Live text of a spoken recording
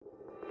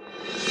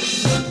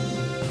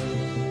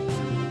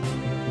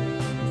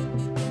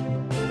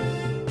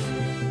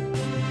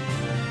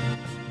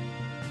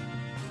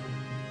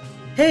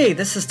Hey,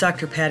 this is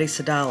Dr. Patty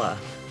Sadala.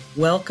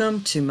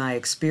 Welcome to my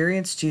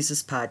Experience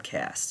Jesus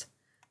podcast.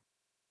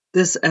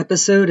 This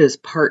episode is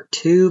part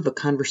 2 of a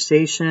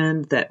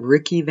conversation that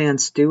Ricki Van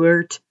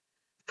Stewart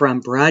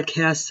from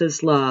Broadcast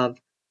as Love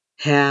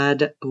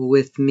had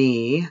with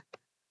me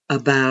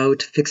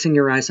about fixing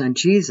your eyes on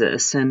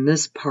Jesus. And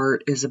this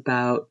part is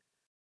about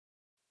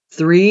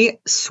 3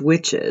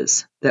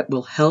 switches that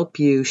will help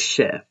you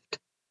shift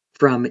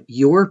from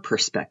your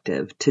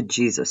perspective to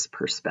Jesus'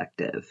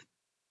 perspective,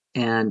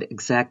 and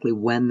exactly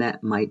when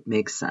that might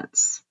make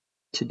sense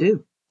to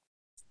do.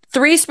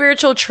 3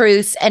 spiritual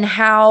truths and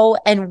how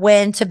and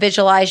when to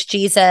visualize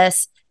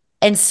Jesus,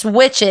 and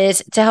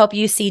switches to help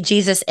you see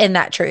Jesus in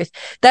that truth.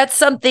 That's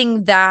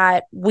something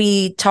that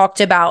we talked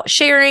about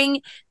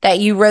sharing, that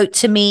you wrote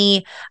to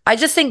me. I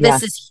just think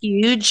this is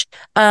huge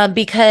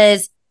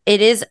because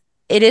it is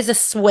a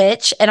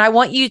switch. And I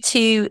want you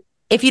to,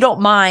 if you don't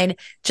mind,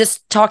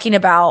 just talking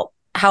about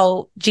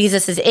how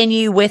Jesus is in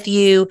you, with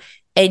you,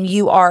 and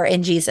you are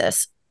in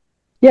Jesus.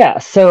 Yeah,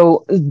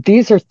 so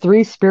these are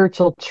 3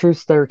 spiritual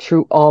truths that are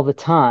true all the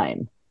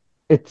time.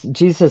 It's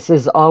Jesus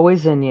is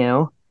always in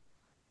you.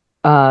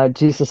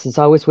 Jesus is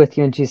always with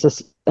you,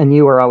 and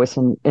you are always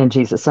in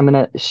Jesus. I'm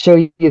going to show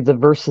you the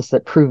verses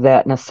that prove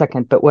that in a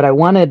second. But what I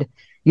wanted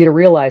you to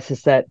realize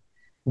is that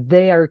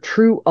they are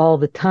true all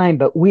the time,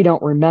 but we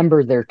don't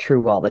remember they're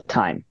true all the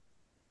time.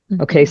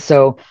 Mm-hmm. Okay,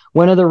 so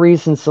one of the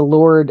reasons the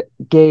Lord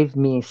gave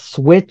me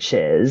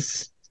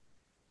switches,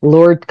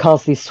 Lord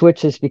calls these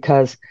switches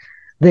because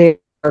they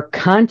are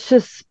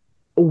conscious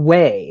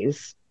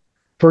ways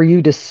for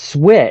you to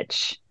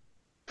switch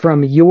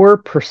from your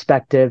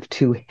perspective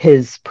to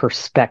his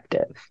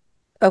perspective.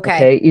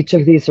 Okay. Each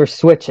of these are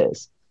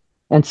switches.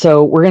 And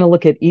so we're going to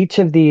look at each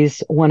of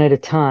these one at a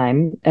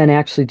time. And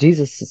actually,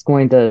 Jesus is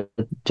going to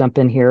jump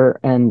in here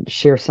and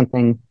share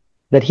something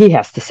that he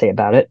has to say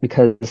about it,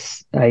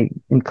 because I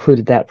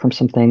included that from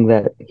something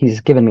that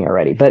he's given me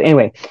already. But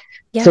anyway,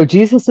 So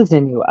Jesus is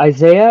in you.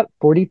 Isaiah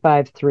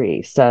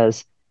 45:3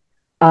 says,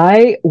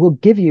 I will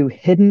give you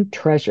hidden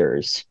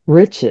treasures,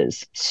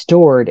 riches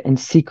stored in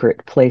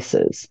secret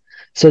places,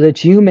 so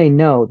that you may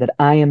know that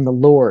I am the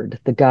Lord,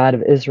 the God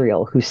of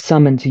Israel, who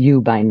summons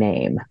you by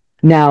name.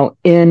 Now,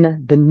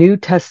 in the New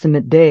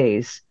Testament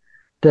days,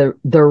 the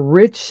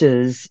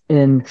riches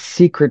in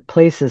secret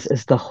places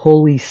is the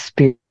Holy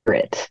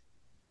Spirit.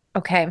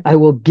 Okay. I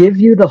will give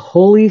you the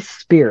Holy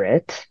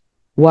Spirit.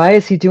 Why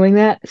is he doing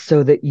that?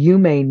 So that you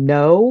may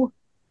know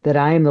that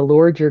I am the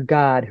Lord your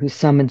God who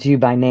summons you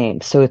by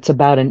name. So it's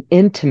about an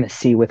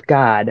intimacy with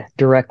God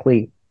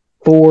directly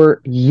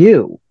for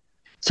you.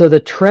 So the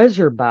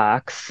treasure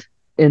box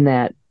in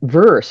that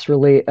verse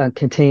really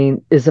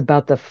is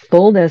about the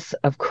fullness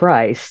of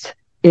Christ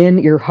in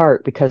your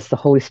heart, because the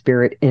Holy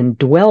Spirit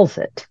indwells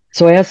it.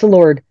 So I asked the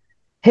Lord,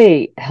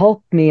 hey,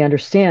 help me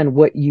understand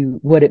what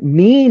it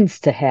means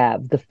to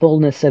have the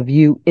fullness of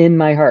you in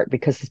my heart.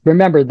 Because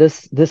remember,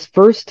 this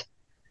first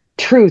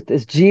truth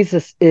is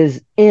Jesus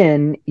is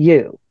in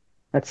you.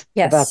 That's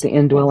about the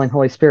indwelling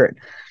Holy Spirit.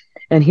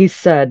 And he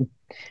said,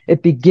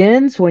 it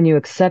begins when you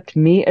accept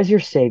me as your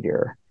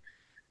Savior.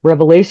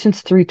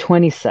 Revelations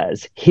 3:20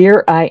 says,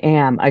 here I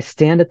am, I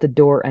stand at the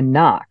door and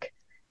knock.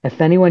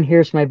 If anyone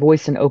hears my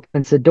voice and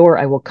opens the door,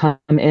 I will come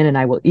in and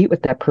I will eat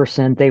with that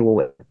person, and they will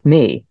with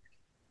me.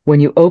 When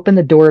you open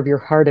the door of your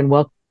heart and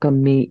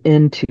welcome me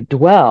in to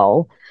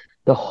dwell,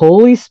 the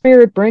Holy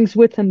Spirit brings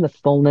with him the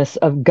fullness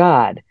of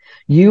God.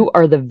 You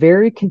are the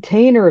very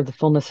container of the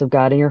fullness of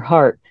God in your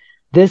heart.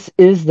 This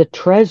is the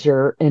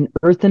treasure in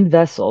earthen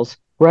vessels,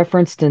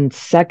 referenced in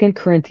 2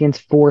 Corinthians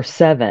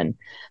 4:7.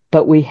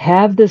 But we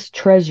have this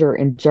treasure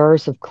in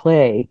jars of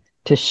clay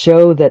to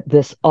show that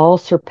this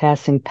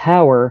all-surpassing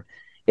power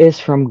is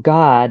from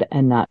God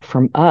and not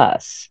from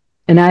us.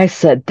 And I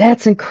said,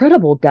 that's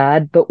incredible,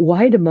 God, but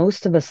why do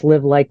most of us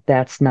live like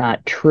that's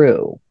not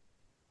true?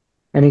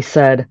 And he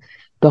said,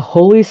 the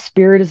Holy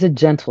Spirit is a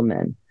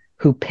gentleman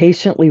who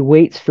patiently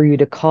waits for you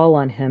to call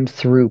on him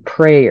through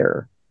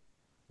prayer.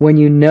 When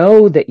you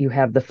know that you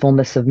have the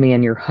fullness of me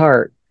in your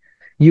heart,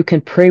 you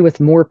can pray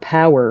with more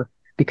power,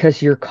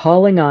 because you're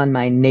calling on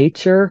my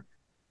nature,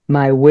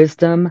 my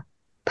wisdom,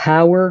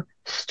 power,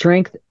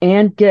 strength,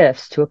 and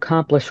gifts to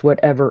accomplish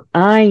whatever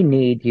I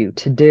need you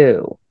to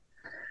do.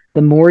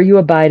 The more you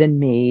abide in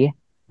me,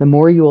 the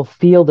more you will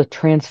feel the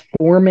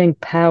transforming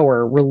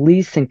power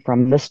releasing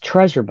from this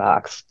treasure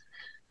box.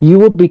 You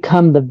will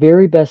become the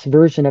very best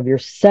version of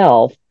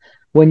yourself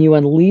when you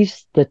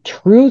unleash the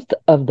truth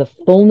of the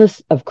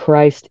fullness of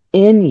Christ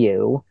in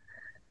you,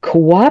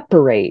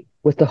 cooperate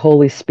with the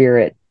Holy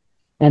Spirit,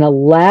 and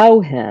allow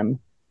him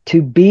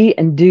to be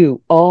and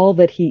do all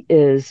that he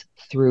is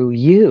through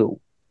you.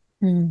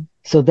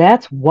 So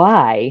that's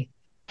why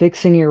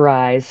fixing your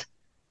eyes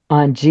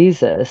on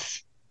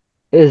Jesus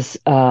is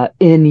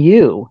in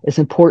you is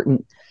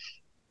important.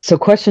 So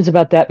questions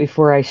about that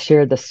before I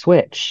share the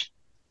switch?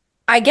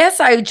 I guess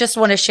I just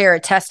want to share a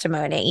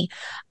testimony.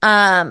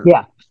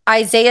 Isaiah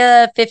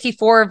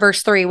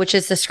 54:3, which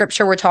is the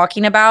scripture we're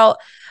talking about.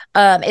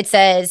 It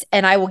says,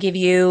 and I will give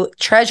you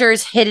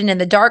treasures hidden in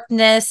the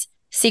darkness,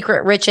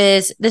 secret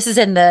riches. This is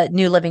in the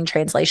New Living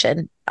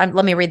Translation.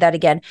 Let me read that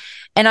again.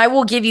 And I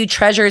will give you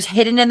treasures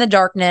hidden in the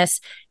darkness,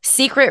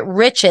 secret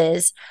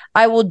riches.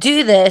 I will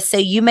do this so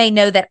you may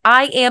know that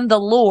I am the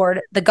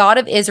Lord, the God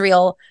of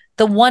Israel,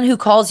 the one who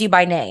calls you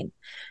by name.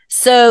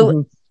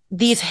 So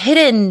these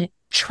hidden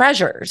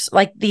treasures,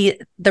 like the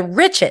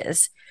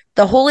riches,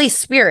 the Holy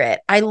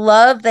Spirit. I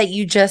love that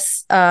you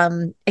just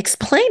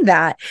explained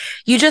that.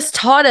 You just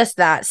taught us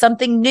that,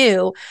 something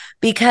new,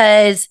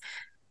 because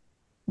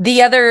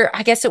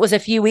I guess it was a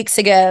few weeks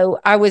ago,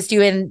 I was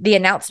doing the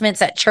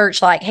announcements at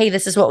church, like, hey,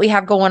 this is what we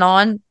have going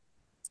on.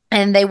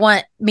 And they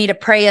want me to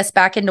pray us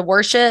back into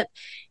worship.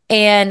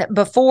 And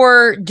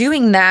before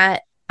doing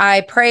that,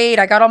 I prayed.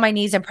 I got on my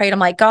knees and prayed. I'm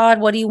like, God,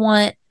 what do you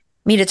want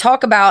me to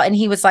talk about? And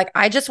he was like,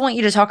 I just want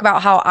you to talk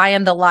about how I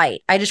am the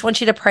light. I just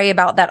want you to pray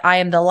about that I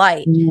am the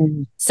light.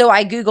 So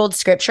I Googled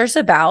scriptures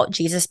about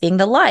Jesus being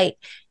the light.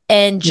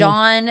 And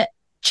John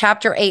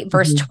chapter 8,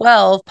 verse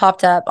 12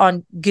 popped up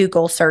on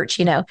Google search.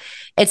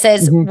 It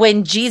says,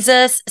 when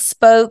Jesus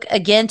spoke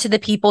again to the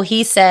people,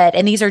 he said,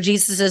 and these are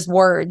Jesus's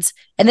words,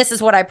 and this is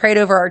what I prayed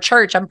over our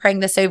church. I'm praying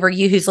this over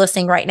you who's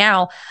listening right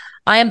now.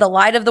 I am the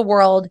light of the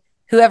world.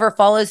 Whoever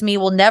follows me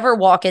will never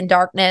walk in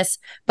darkness,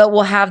 but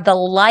will have the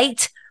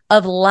light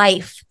of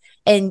life.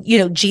 And,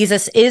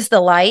 Jesus is the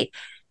light.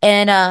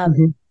 And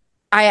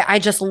I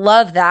just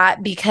love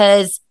that,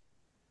 because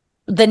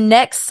the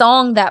next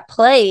song that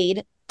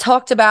played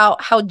talked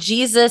about how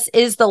Jesus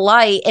is the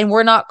light, and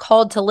we're not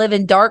called to live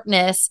in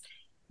darkness,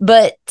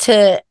 but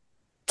to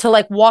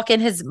like walk in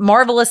his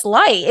marvelous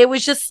light. It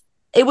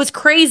was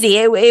crazy.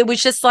 It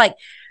was just like,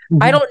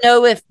 I don't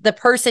know if the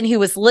person who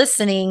was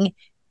listening,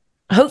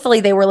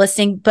 hopefully they were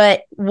listening,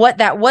 but what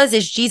that was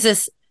is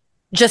Jesus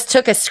just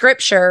took a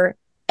scripture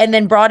and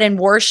then brought in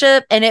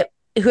worship, and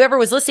whoever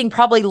was listening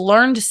probably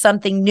learned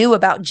something new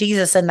about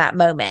Jesus in that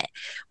moment,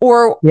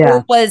 or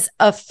was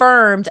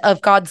affirmed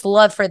of God's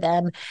love for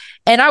them.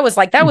 And I was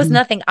like, that was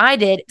nothing I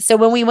did. So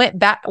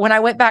when I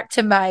went back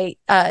to my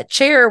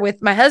chair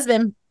with my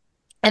husband,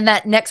 and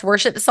that next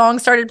worship song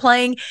started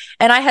playing,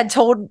 and I had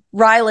told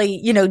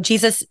Riley,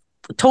 Jesus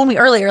told me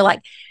earlier, like,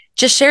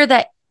 just share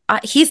that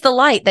he's the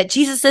light, that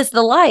Jesus is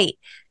the light.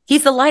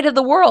 He's the light of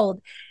the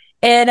world.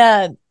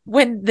 And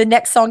when the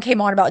next song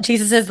came on about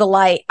Jesus is the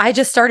light, I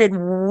just started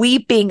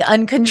weeping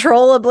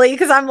uncontrollably,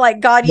 because I'm like,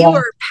 God, you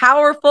are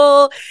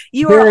powerful.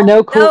 There are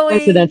no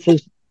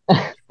coincidences.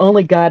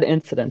 Only God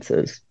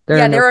incidences.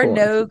 There are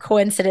no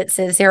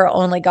coincidences. There are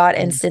only God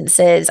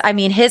instances. I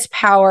mean, his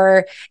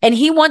power, and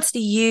he wants to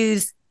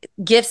use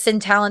gifts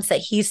and talents that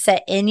he's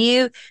set in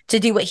you to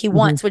do what he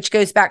wants, which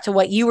goes back to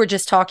what you were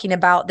just talking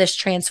about, this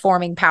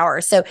transforming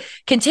power. So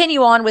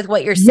continue on with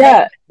what you're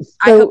saying.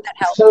 I hope that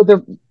helps.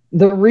 So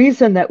the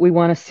reason that we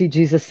want to see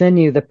Jesus in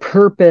you, the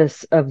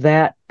purpose of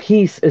that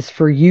piece is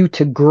for you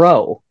to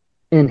grow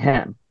in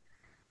him.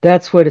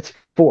 That's what it's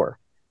for.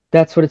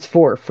 That's what it's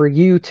for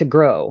you to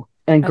grow.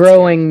 And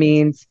growing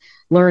means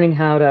learning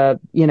how to,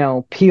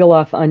 peel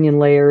off onion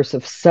layers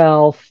of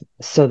self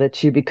so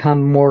that you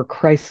become more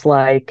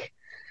Christ-like,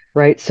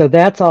 right? So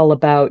that's all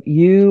about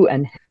you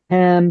and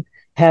him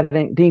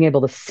being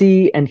able to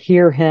see and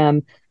hear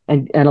him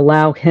and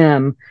allow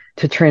him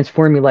to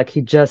transform you, like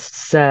he just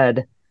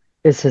said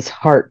is his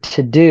heart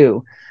to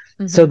do.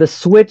 So the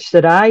switch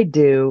that I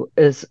do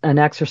is an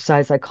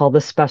exercise I call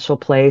the special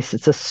place.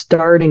 It's a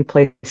starting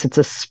place. It's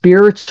a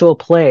spiritual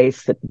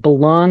place that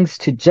belongs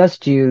to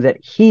just you,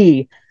 that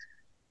he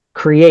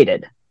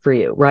created for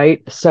you,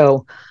 right?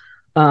 So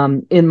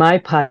in my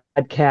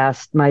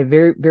podcast, my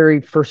very, very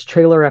first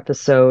trailer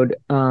episode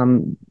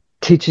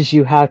teaches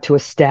you how to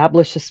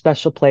establish a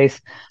special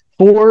place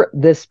for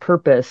this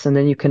purpose. And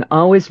then you can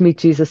always meet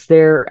Jesus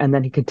there, and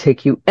then he can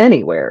take you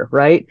anywhere,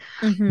 right?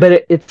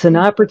 But it's an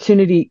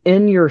opportunity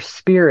in your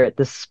spirit.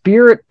 The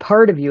spirit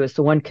part of you is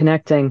the one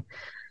connecting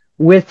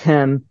with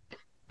him,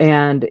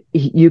 and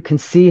you can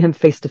see him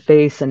face to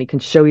face, and he can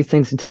show you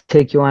things and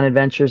take you on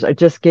adventures. I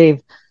just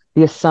gave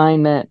the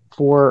assignment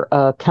for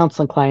a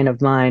counseling client of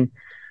mine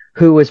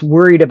who was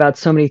worried about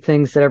so many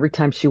things that every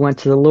time she went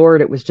to the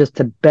Lord, it was just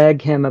to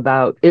beg him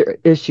about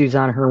issues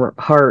on her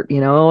heart.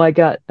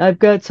 I've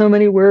got so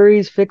many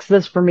worries. Fix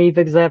this for me.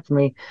 Fix that for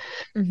me.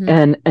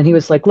 And he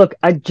was like, look,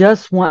 I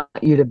just want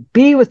you to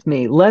be with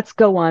me. Let's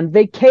go on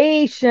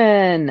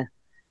vacation.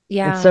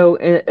 And so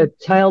a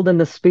child in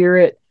the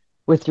spirit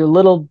with your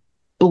little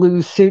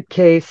blue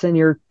suitcase and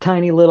your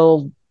tiny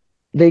little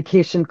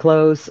vacation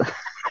clothes.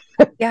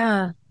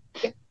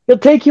 He'll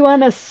take you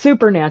on a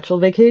supernatural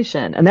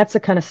vacation. And that's the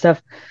kind of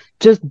stuff,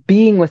 just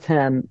being with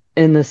him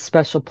in this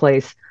special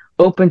place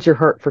opens your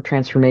heart for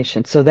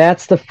transformation. So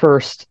that's the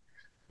first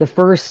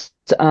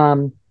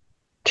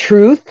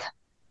truth,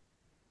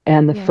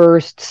 and the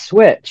first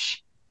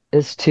switch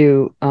is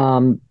to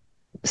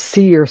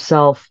see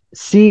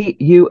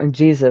you and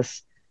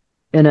Jesus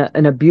in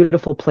a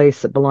beautiful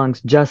place that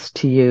belongs just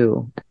to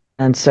you.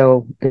 And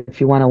so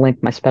if you want to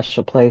link my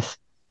special place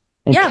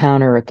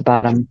encounter at the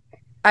bottom,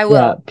 I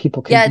will.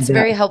 People can. It's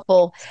very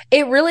helpful.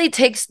 It really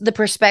takes the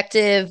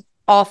perspective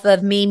off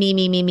of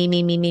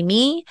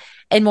me,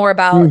 and more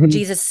about Hmm.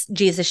 Jesus,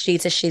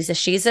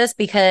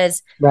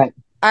 because Right.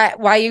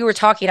 while you were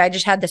talking, I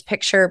just had this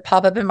picture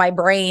pop up in my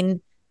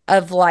brain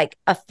of like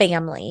a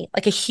family,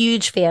 like a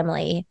huge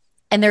family.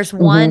 And there's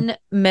Hmm. one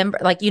member,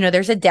 like,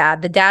 there's a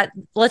dad. The dad,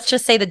 let's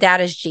just say the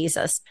dad is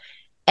Jesus,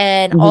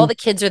 and all Hmm. the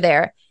kids are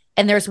there.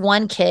 And there's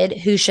one kid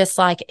who's just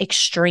like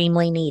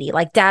extremely needy.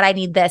 Like, dad, I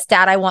need this.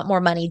 Dad, I want more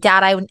money.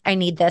 Dad, I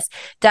need this.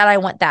 Dad, I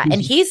want that.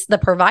 And Hmm. he's the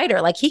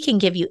provider. Like, he can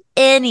give you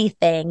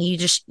anything. You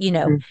just,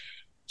 Hmm.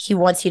 he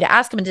wants you to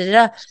ask him,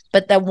 and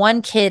but the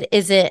one kid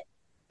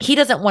he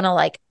doesn't want to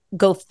like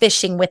go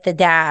fishing with the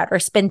dad or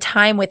spend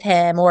time with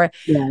him or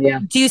Yeah. Yeah.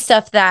 do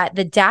stuff that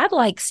the dad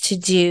likes to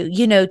do,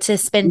 to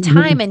spend Hmm.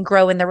 time and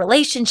grow in the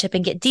relationship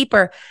and get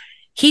deeper.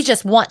 He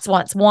just wants.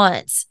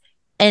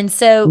 And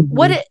so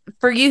Hmm.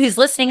 for you who's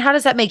listening, how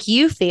does that make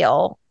you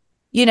feel?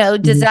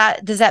 Does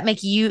Hmm. that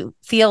make you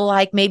feel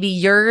like maybe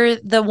you're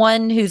the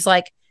one who's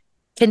like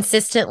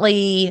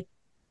consistently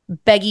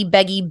beggy,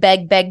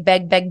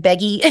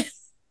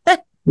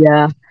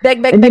 Yeah.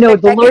 And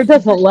the Lord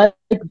doesn't like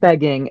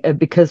begging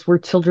because we're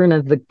children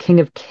of the King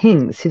of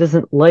Kings. He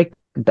doesn't like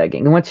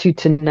begging. He wants you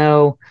to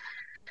know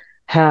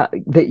how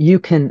that you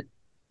can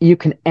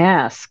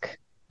ask.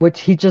 What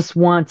he just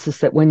wants is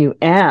that when you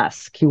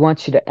ask, he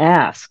wants you to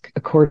ask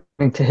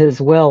according to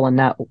his will and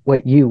not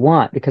what you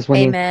want. Because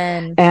when you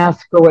Amen.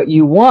 ask for what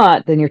you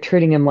want, then you're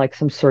treating him like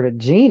some sort of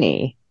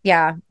genie,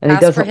 Yeah. and he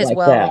Ask for doesn't his like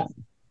will. that.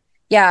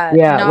 Yeah.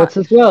 Yeah, Not what's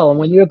his will? And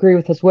when you agree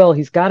with his will,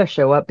 he's got to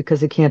show up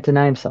because he can't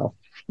deny himself.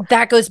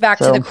 that goes back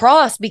to the So,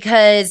 cross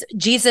because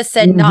Jesus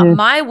said, not hmm,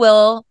 my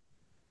will,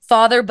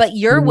 Father, but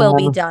your will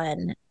be yeah,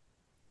 done.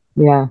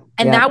 yeah,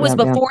 And yeah, that was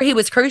yeah, yeah. before he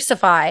was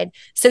crucified.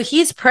 So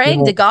he's praying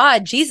to Right.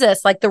 God,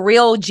 Jesus, like the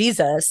real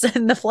Jesus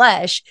in the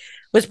flesh,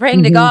 was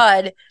praying to Hmm.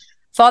 God,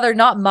 Father,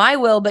 not my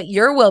will, but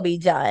your will be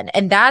done.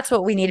 And that's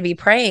what we need to be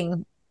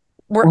praying.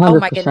 Oh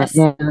my 100%. goodness.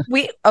 Yeah.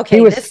 He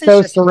Okay, was this is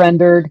so just,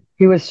 surrendered.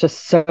 He was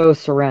just so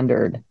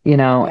surrendered,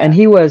 and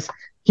yeah.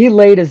 he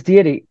laid his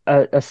deity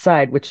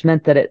aside, which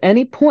meant that at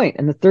any point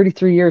in the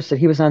 33 years that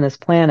he was on this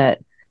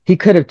planet, he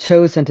could have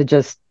chosen to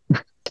just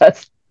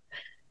touch,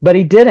 but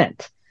he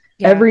didn't.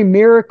 Yeah. Every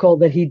miracle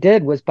that he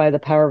did was by the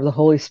power of the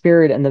Holy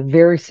Spirit, in the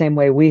very same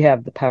way we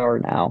have the power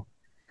now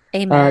to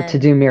Amen.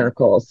 do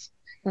miracles.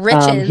 He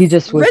Riches,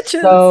 just was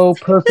riches. so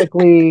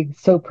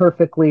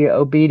perfectly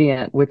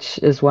obedient, which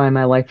is why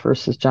my life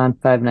verse is John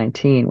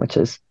 5:19, which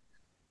is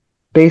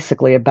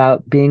basically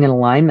about being in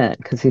alignment.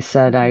 Because he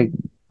said, I Mhm.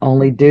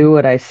 only do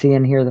what I see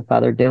and hear the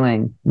Father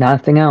doing,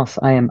 nothing else.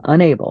 I am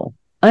unable.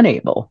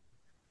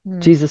 Mm,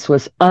 Jesus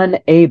was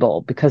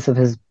unable because of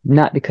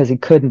not because he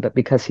couldn't, but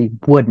because he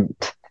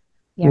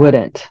yeah.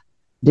 wouldn't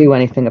do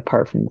anything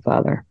apart from the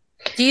Father.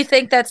 Do you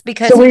think that's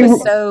because So he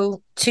was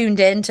so tuned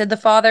into the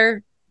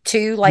Father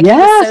too? Like he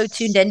was so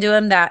tuned yes, into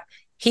him that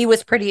he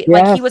was pretty,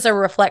 like he yes, was a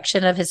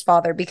reflection of his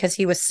Father because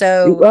he was it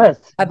so was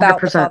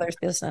about the 100%. Father's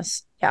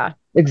business. Yeah.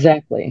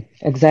 Exactly.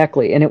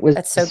 And it was,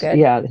 That's so good.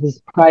 yeah,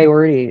 his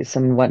priorities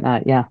and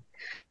whatnot. Yeah.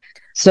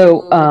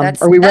 So, Ooh,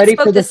 are we that ready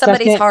for spoke to the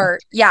somebody's second?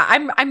 heart. Yeah,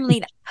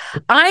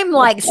 I'm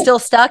like still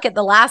stuck at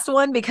the last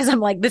one because I'm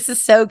like, this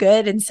is so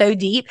good and so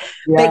deep.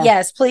 But Yeah.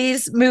 yes,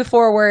 please move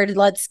forward.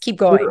 Let's keep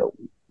going.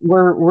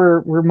 We're,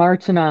 we're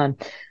marching on.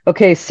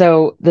 Okay.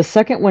 So the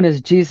second one is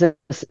Jesus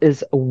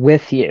is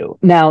with you.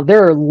 Now,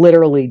 there are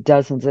literally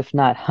dozens, if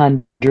not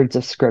hundreds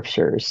of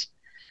scriptures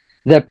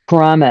that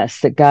promise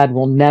that God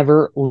will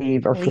never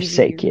leave or Leave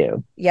forsake you.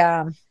 you.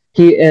 Yeah.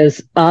 He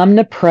is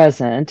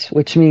omnipresent,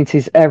 which means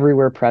he's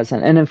everywhere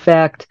present. And in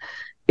fact,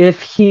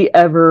 if he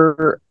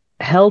ever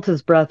held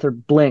his breath or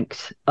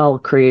blinked, all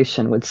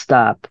creation would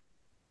stop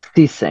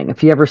ceasing.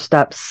 If he ever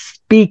stopped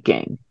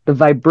speaking, the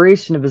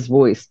vibration of his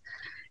voice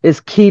is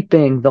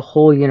keeping the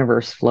whole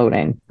universe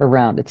floating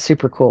around. It's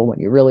super cool when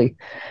you really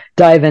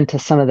dive into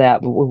some of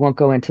that, but we won't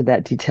go into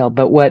that detail.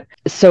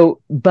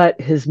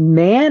 But his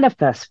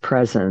manifest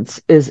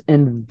presence is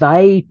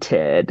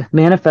invited.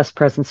 Manifest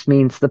presence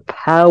means the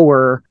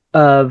power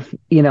of,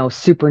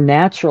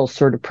 supernatural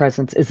sort of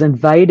presence is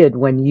invited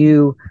when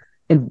you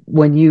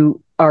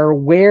are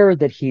aware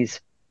that he's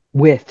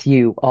with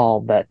you all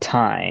the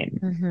time.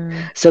 Mm-hmm.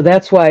 So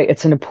that's why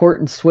it's an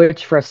important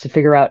switch for us to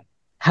figure out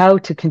how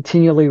to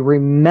continually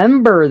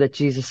remember that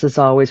Jesus is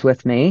always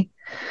with me.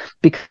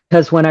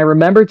 Because when I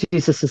remember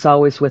Jesus is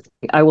always with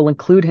me, I will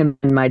include him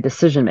in my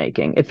decision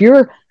making. If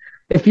your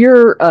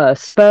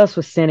spouse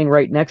was standing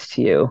right next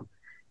to you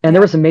and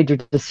there Yeah. was a major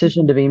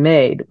decision to be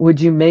made, would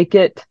you make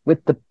it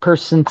with the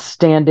person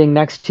standing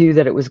next to you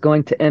that it was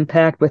going to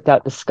impact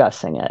without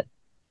discussing it?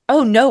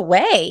 Oh, no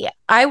way.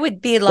 I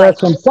would be So like,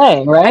 that's what I'm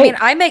saying, I mean,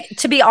 right?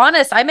 to be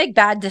honest, I make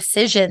bad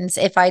decisions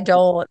if I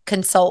don't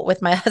consult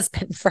with my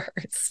husband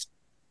first.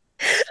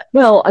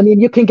 Well, I mean,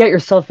 you can get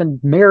yourself in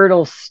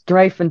marital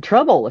strife and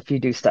trouble if you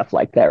do stuff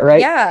like that, right?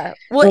 Yeah.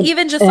 Well, And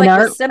even just and like with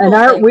aren't and simple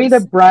aren't we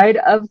the things. bride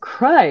of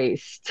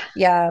Christ?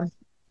 Yeah.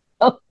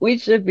 Oh, we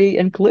should be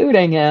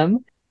including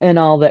him. in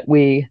all that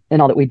we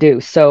do.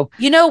 So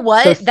You know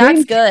what? That's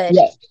seeing, good.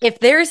 yeah. If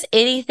there's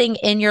anything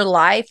in your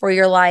life where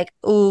you're like,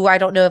 "Ooh, I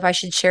don't know if I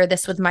should share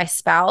this with my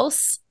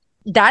spouse,"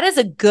 that is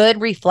a good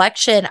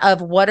reflection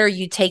of what are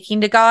you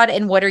taking to God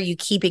and what are you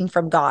keeping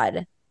from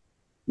God,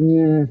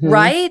 Mm-hmm.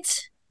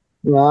 right?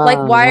 Like,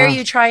 Yeah, why are yeah.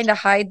 you trying to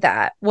hide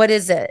that? What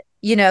is it?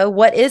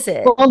 What is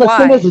it? Well, the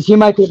thing Why? is you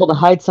might be able to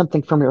hide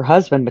something from your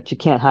husband, but you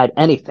can't hide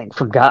anything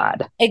from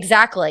God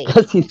Exactly.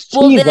 because he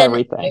Well, sees then,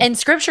 everything. and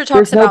scripture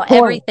talks There's no about point.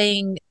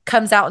 everything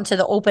comes out into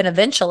the open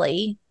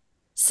eventually. Yeah.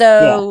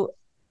 So,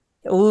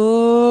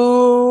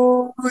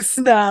 ooh,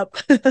 snap.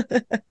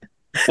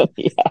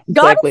 Yeah,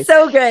 God is exactly.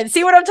 so good.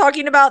 See what I'm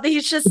talking about?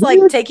 He's just like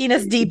taking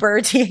us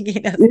deeper,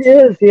 taking us. He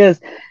is. He is.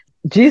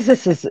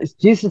 Jesus is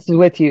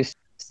with you.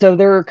 So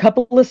there are a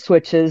couple of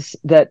switches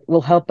that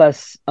will help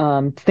us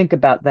think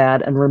about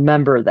that and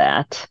remember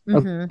that.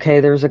 Hmm. Okay,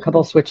 there's a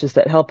couple of switches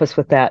that help us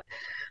with that.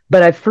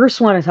 But I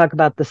first want to talk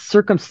about the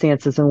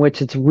circumstances in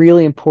which it's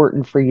really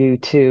important for you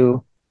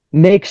to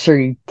make sure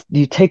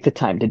you take the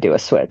time to do a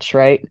switch,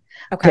 right?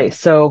 Okay. Okay,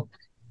 so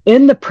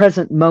in the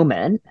present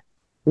moment,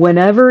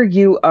 whenever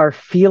you are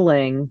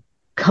feeling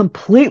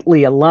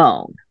completely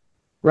alone,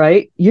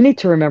 right? You need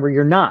to remember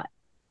you're not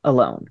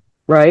alone,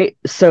 right?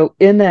 So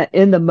in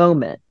the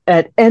moment,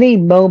 at any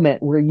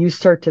moment where you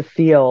start to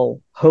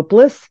feel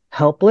hopeless,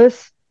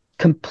 helpless,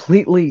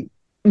 completely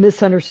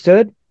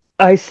misunderstood,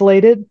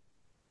 isolated,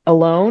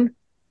 alone,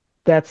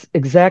 that's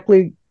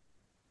exactly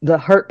the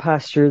heart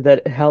posture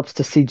that helps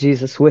to see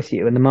Jesus with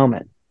you in the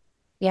moment,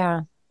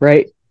 Yeah.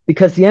 right?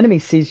 Because the enemy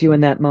sees you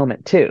in that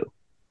moment too.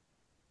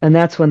 And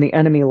that's when the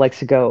enemy likes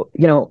to go.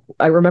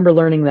 I remember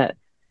learning that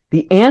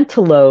the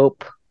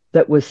antelope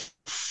that was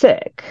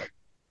sick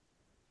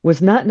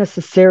was not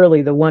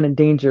necessarily the one in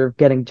danger of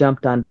getting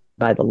jumped on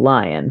by the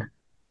lion.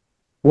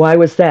 Why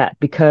was that?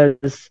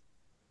 Because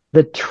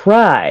the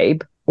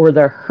tribe or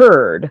the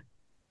herd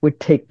would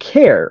take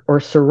care or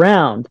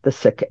surround the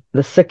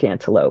sick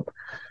antelope.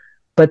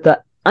 But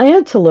the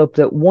antelope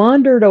that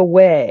wandered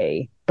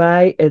away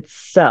by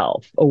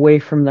itself, away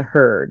from the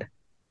herd,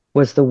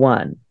 was the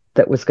one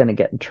that was going to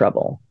get in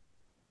trouble.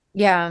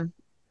 Yeah.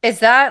 Is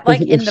that Because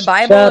like it in the was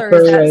Bible or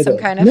is that some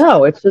separated. kind of,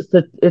 No, it's just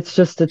it's a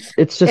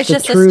just a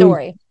true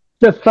story.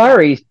 Yeah.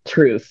 safari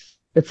truth.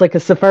 It's like a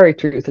safari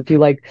truth. If you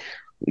like,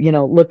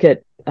 look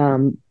at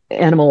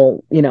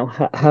animal,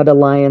 how do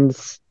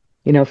lions,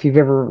 if you've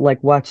ever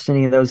like watched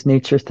any of those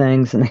nature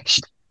things, and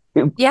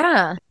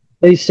Yeah.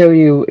 they show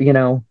you,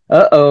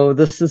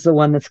 this is the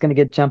one that's going to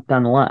get jumped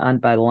on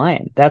by the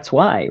lion. That's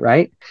why,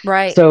 right?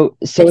 Right. So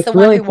It's the it's one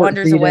really who important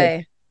for wanders you to,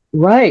 away.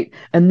 right.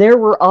 And there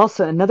were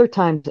also another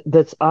time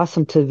that's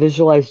awesome to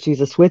visualize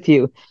Jesus with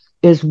you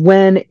is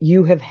when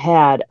you have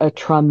had a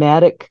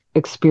traumatic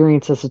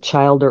experience as a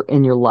child or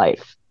in your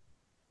life.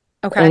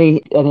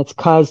 Okay. And it's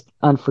caused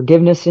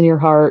unforgiveness in your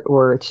heart,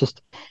 or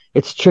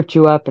it's tripped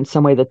you up in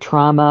some way. The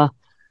trauma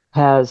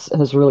has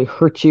really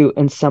hurt you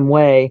in some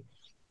way.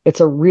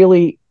 It's a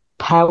really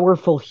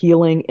powerful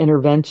healing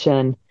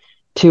intervention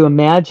to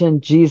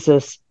imagine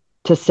Jesus,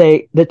 to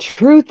say, the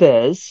truth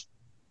is,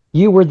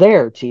 you were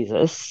there,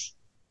 Jesus.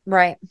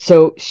 Right.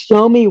 So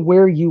show me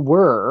where you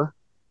were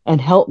and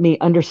help me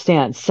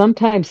understand.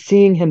 Sometimes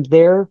seeing him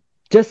there,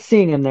 just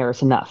seeing him there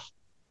is enough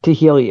to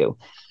heal you.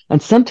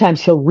 And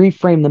sometimes he'll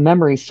reframe the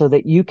memory so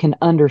that you can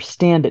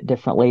understand it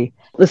differently.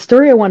 The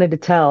story I wanted to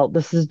tell,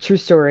 this is a true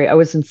story. I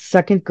was in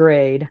second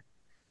grade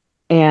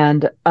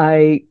and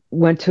I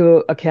went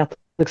to a Catholic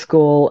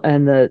school,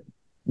 and the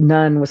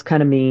nun was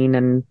kind of mean,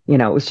 and it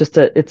was just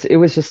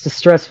a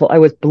stressful. I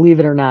was, believe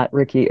it or not,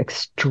 Ricki,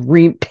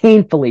 extreme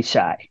painfully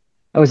shy.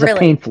 I was a Really?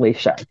 painfully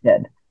shy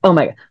kid. Oh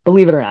my God,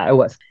 believe it or not, I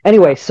was.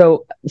 Anyway, Wow.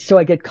 so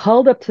I get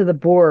called up to the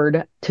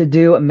board to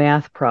do a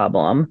math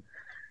problem,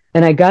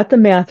 and I got the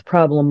math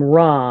problem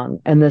wrong,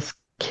 and this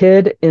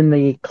kid in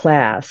the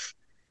class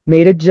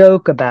made a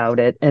joke about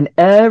it, and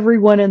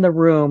everyone in the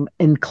room,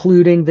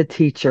 including the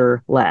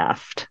teacher,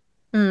 laughed.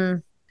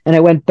 Mm. And I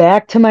went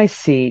back to my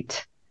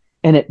seat,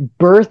 and it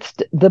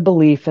birthed the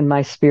belief in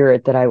my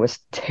spirit that I was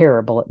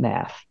terrible at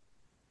math.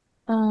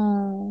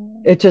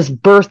 Oh. It just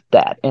birthed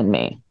that in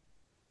me.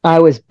 I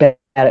was bad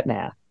at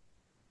math.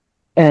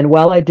 And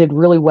while I did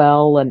really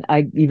well, and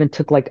I even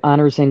took like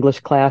honors English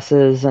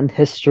classes and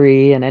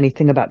history and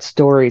anything about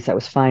stories, I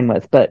was fine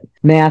with. But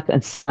math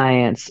and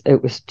science,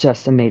 it was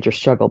just a major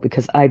struggle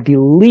because I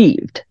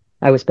believed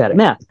I was bad at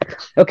math.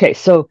 Okay,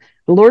 so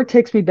the Lord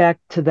takes me back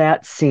to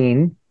that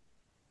scene,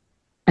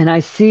 and I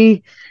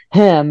see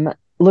him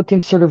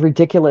looking sort of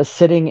ridiculous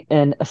sitting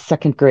in a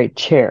second grade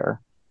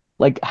chair.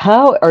 Like,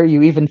 how are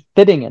you even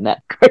fitting in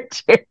that grade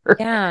chair?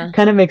 Yeah.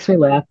 Kind of makes me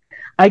laugh.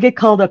 I get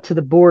called up to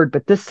the board,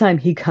 but this time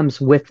he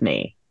comes with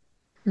me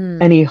Mm.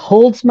 and he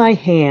holds my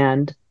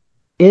hand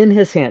in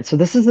his hand. So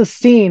this is a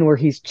scene where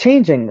he's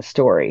changing the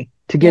story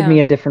to give Yeah. me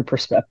a different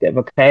perspective.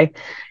 Okay.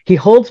 He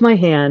holds my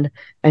hand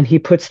and he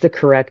puts the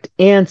correct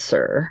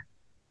answer.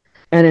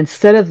 And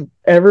instead of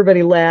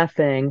everybody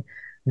laughing,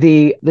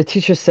 the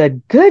teacher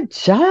said, "Good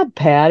job,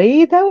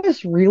 Patty. That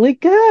was really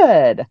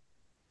good."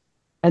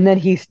 And then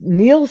he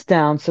kneels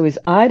down, so he's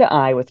eye to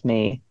eye with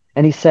me.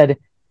 And he said,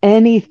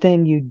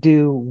 anything you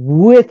do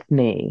with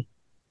me,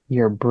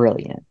 you're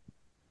brilliant.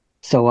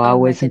 So Oh my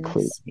always include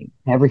goodness. me,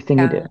 everything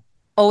you Yeah. do.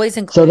 Always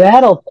So include.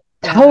 that'll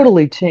Yeah.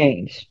 totally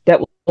change.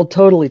 That will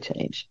totally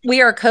change.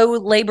 We are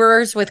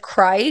co-laborers with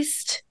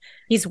Christ.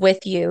 He's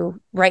with you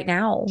right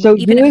now, So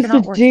even who if is you're the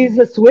not working.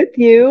 Jesus with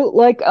you?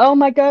 Like, oh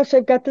my gosh,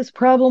 I've got this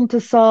problem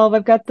to solve.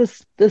 I've got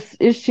this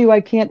issue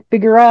I can't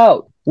figure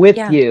out with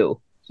Yeah.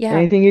 you. Yeah.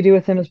 Anything you do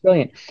with him is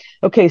brilliant.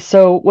 Okay,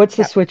 so what's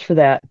the Yeah. switch for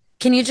that?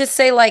 Can you just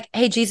say like,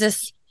 "Hey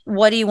Jesus,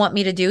 what do you want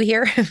me to do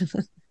here?"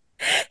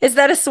 Is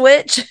that a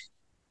switch?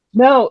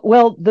 No,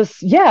 well,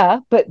 this, yeah,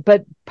 but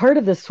part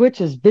of the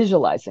switch is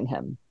visualizing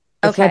him.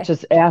 It's not Okay.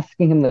 just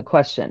asking him the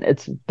question,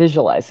 it's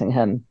visualizing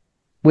him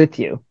with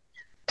you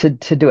to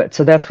do it.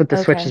 So that's what the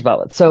switch is Okay.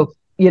 about. So,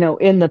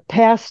 in the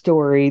past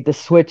story, the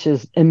switch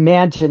is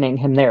imagining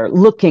him there,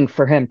 looking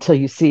for him till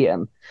you see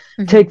him.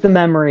 Hmm. Take the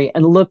memory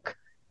and look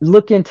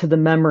into the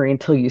memory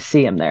until you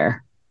see him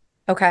there.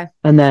 Okay.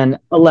 And then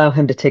allow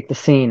him to take the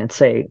scene and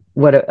say,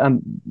 what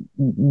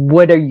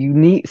are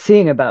you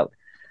seeing about?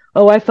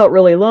 Oh, I felt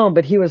really alone,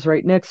 but he was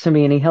right next to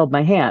me and he held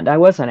my hand. I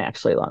wasn't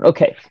actually alone.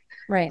 Okay.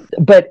 Right.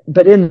 But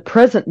in the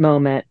present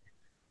moment,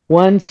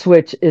 one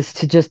switch is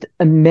to just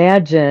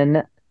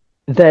imagine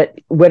that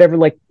whatever,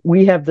 like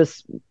we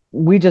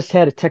just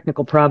had a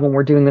technical problem.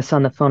 We're doing this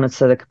on the phone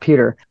instead of the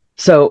computer.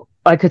 So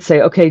I could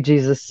say, okay,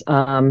 Jesus,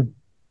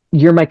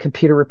 you're my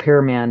computer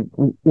repairman.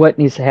 What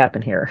needs to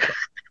happen here?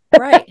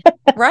 Right.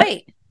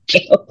 Right.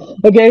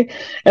 Okay.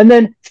 And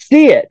then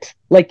see it,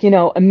 like,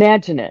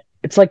 imagine it.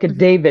 It's like a Hmm.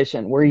 day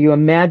vision where you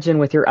imagine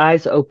with your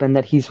eyes open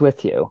that he's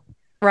with you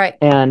Right.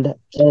 and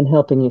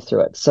helping you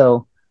through it.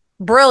 So,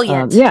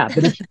 Brilliant. yeah,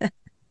 but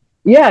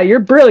yeah,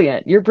 you're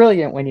brilliant. You're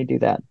brilliant when you do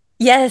that.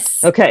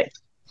 Yes. Okay.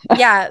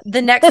 Yeah.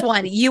 The next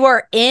one. You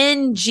are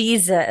in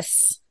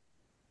Jesus.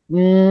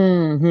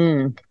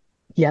 Hmm.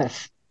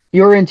 Yes,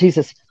 you're in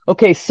Jesus.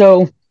 Okay.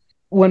 So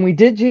when we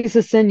did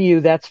Jesus in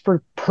you, that's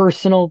for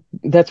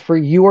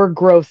your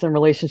growth and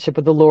relationship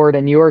with the Lord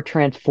and your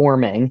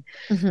transforming.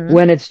 Hmm.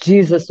 When it's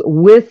Jesus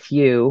with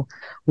you,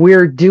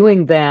 we're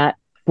doing that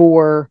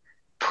for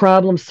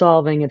problem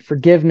solving and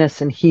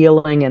forgiveness and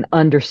healing and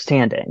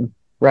understanding,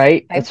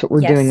 right? Okay. That's what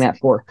we're doing Yes. that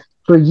for.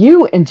 For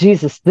you and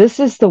Jesus, this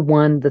is the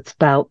one that's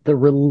about the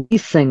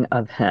releasing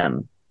of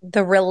him.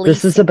 The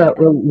This is releasing of about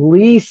him.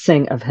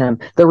 releasing of him,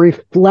 the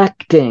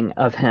reflecting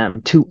of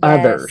him to Yes.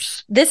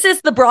 others. This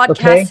is the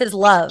broadcast Okay. his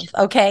love.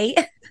 Okay.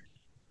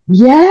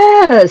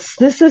 Yes,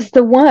 this is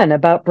the one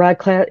about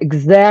broadcast.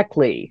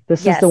 Exactly.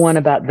 This is the one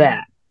Yes. about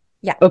that.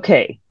 Yeah.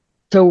 Okay.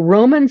 So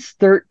Romans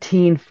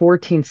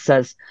 13:14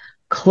 says,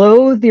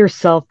 clothe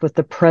yourself with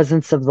the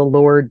presence of the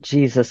Lord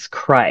Jesus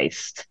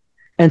Christ.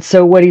 And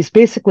so what he's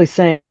basically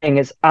saying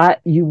is,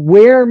 you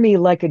wear me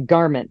like a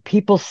garment.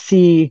 People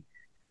see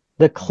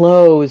the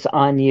clothes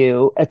on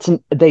you.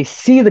 They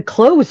see the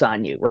clothes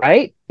on you,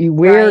 right? You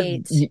wear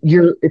Right.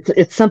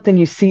 it's something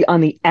you see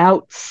on the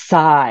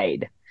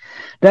outside.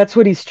 That's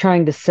what he's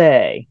trying to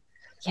say.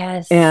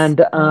 Yes.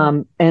 And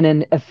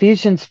in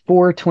Ephesians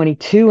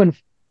 4:22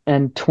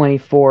 and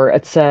 24,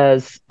 it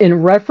says,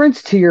 in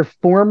reference to your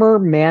former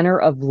manner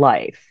of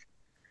life,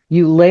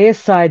 you lay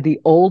aside the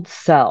old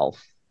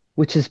self,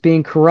 which is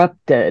being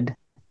corrupted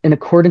in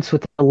accordance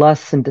with the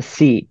lusts and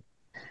deceit,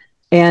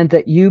 and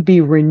that you be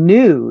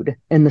renewed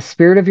in the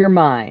spirit of your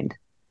mind.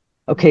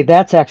 Okay,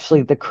 that's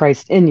actually the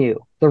Christ in you.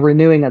 The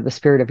renewing of the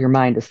spirit of your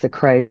mind is the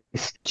Christ,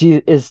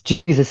 is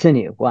Jesus in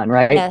you, one,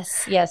 right?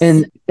 Yes. Yes.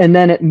 And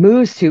then it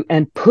moves to,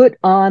 and put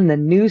on the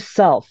new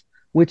self,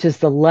 which is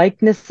the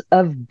likeness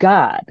of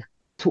God.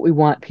 That's what we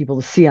want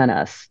people to see on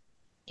us.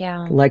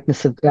 Yeah. The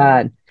likeness of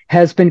God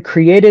has been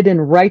created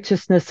in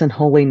righteousness and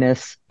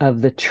holiness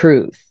of the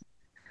truth.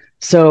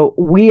 So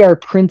we are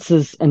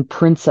princes and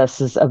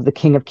princesses of the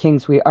King of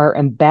Kings. We are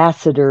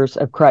ambassadors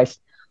of Christ.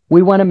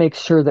 We want to make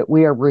sure that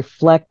we are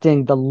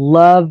reflecting the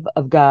love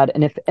of God.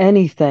 And if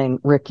anything,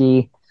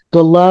 Ricki,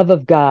 the love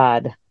of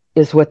God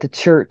is what the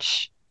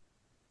church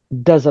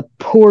does a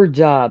poor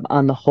job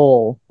on the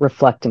whole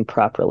reflecting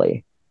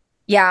properly.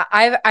 Yeah,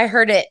 I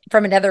heard it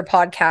from another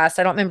podcast.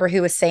 I don't remember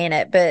who was saying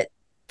it, but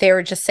they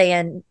were just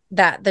saying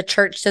that the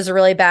church does a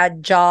really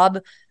bad job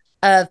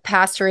of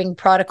pastoring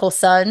prodigal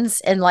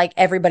sons, and like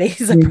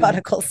everybody's a Mhm.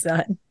 prodigal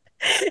son.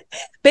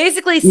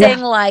 Basically Yeah. saying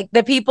like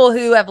the people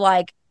who have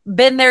like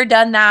been there,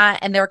 done that,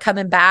 and they're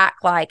coming back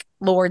like,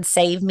 Lord,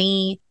 save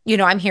me.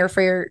 I'm here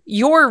for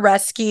your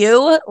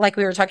rescue, like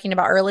we were talking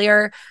about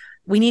earlier.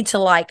 We need to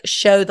like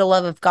show the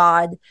love of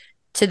God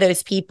to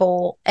those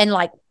people. And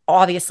like,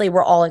 obviously,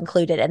 we're all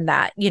included in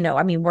that.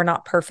 I mean, we're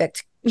not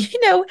perfect.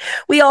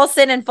 We all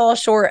sin and fall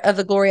short of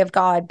the glory of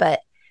God.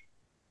 But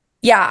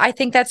yeah, I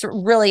think that's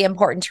really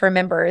important to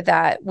remember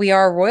that we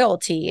are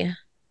royalty.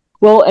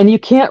 Well, and you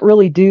can't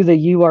really do the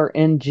you are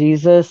in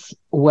Jesus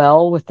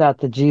well without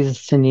the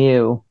Jesus in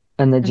you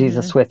and the Hmm.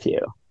 Jesus with you.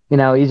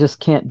 You just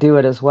can't do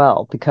it as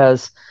well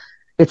because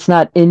it's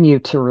not in you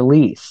to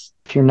release.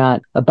 If you're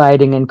not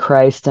abiding in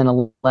Christ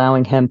and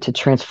allowing him to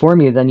transform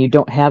you, then you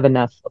don't have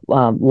enough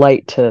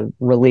light to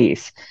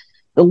release.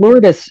 The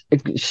Lord has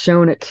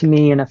shown it to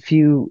me in a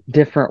few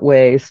different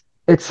ways.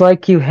 It's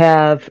like you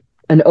have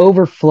an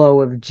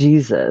overflow of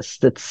Jesus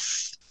that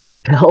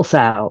spills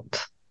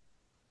out.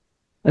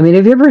 I mean,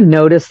 have you ever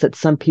noticed that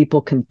some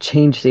people can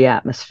change the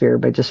atmosphere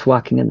by just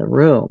walking in the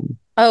room?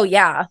 Oh,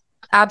 yeah,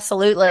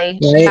 absolutely.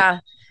 Right? Yeah.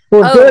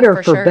 For Oh, good or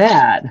for for sure.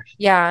 bad.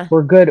 Yeah.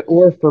 For good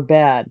or for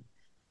bad.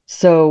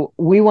 So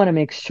we want to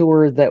make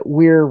sure that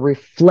we're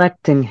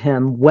reflecting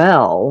him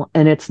well.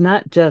 And it's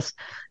not just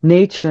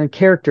nature and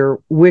character,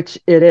 which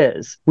it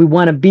is. We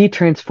want to be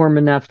transformed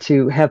enough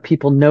to have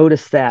people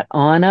notice that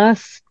on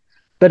us.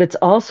 But it's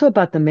also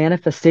about the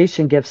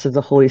manifestation gifts of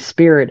the Holy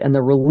Spirit and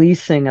the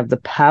releasing of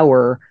the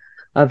power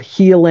of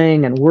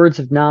healing and words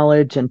of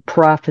knowledge and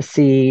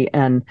prophecy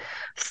and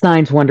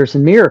signs, wonders,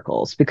 and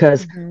miracles,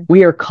 because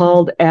we are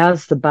called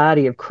as the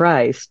body of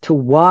Christ to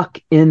walk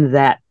in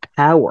that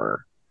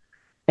power.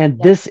 And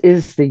this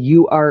is the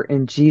you are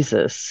in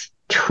Jesus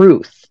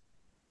truth.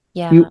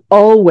 Yeah. You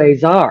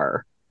always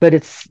are, but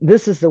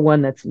this is the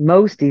one that's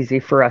most easy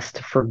for us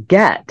to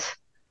forget.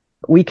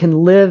 We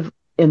can live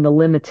in the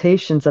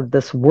limitations of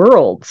this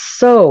world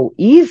so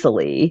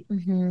easily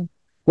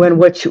when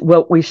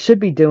what we should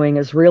be doing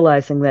is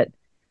realizing that,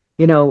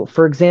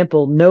 for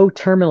example, no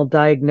terminal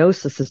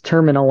diagnosis is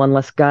terminal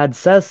unless God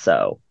says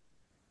so.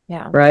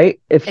 Yeah.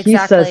 Right? If he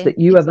says that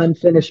you have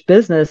unfinished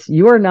business,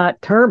 you are not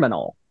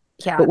terminal.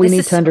 Yeah. But we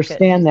need to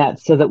understand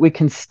that so that we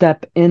can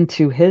step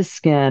into his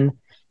skin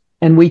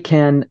and we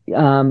can,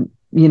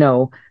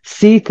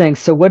 see things.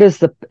 So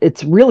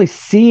it's really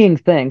seeing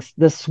things.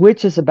 The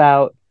switch is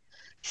about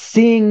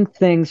seeing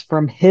things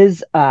from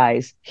his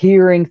eyes,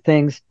 hearing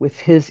things with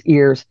his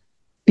ears,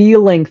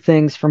 feeling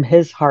things from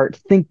his heart,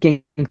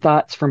 thinking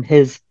thoughts from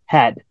his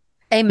head.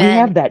 Amen. We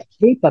have that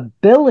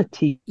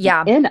capability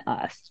in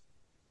us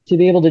to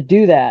be able to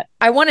do that.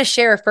 I want to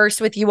share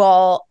first with you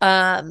all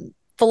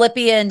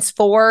Philippians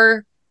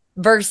 4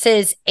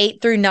 verses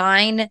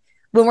 8-9,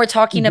 when we're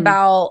talking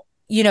about,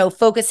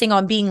 focusing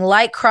on being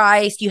like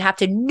Christ. You have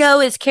to know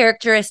his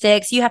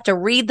characteristics. You have to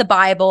read the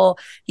Bible.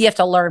 You have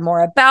to learn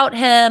more about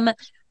him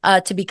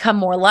to become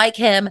more like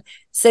him.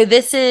 So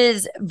this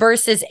is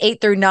verses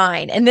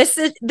 8-9. And this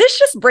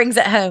just brings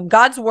it home.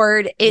 God's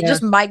word, it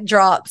just mic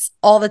drops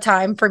all the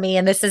time for me.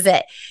 And this is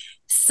it.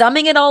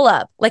 Summing it all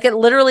up, like it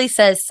literally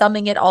says,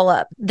 summing it all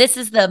up. This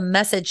is the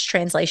Message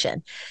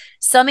translation.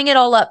 Summing it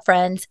all up,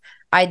 friends,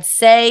 I'd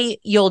say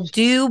you'll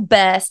do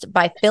best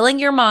by filling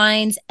your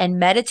minds and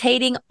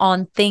meditating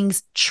on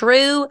things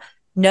true,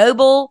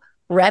 noble,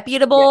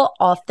 reputable,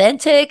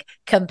 authentic,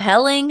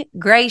 compelling,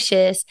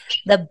 gracious,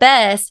 the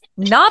best,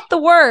 not the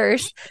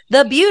worst,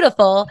 the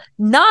beautiful,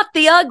 not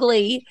the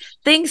ugly,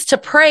 things to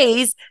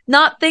praise,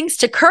 not things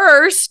to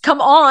curse. Come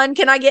on,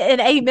 can I get an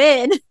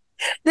amen?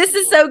 This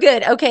is so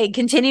good. Okay,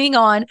 continuing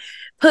on.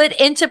 Put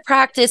into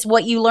practice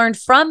what you learned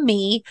from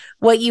me,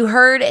 what you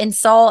heard and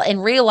saw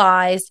and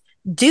realized.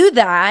 Do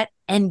that,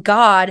 and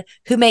God,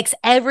 who makes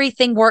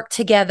everything work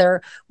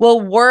together, will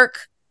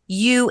work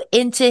you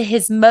into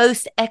his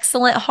most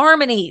excellent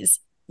harmonies.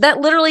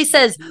 That literally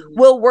says,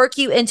 will work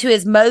you into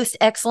his most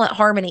excellent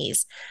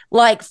harmonies.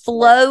 Like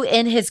flow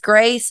in his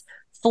grace,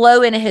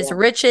 flow in his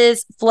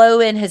riches, flow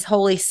in his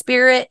Holy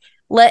Spirit.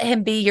 Let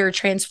him be your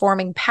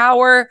transforming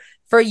power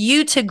for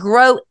you to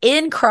grow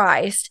in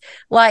Christ.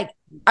 Like,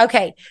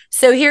 okay,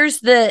 so here's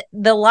the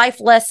life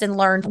lesson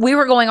learned. We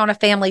were going on a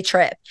family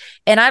trip,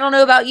 and I don't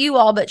know about you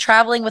all, but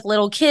traveling with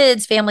little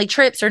kids, family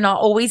trips are not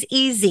always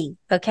easy.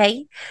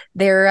 Okay,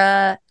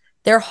 they're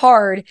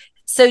hard.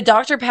 So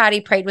Dr.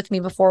 Patty prayed with me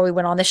before we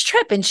went on this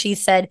trip, and she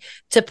said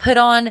to put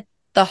on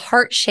the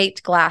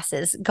heart-shaped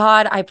glasses.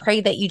 God, I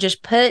pray that you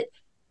just put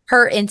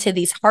her into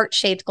these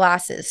heart-shaped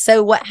glasses.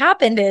 So what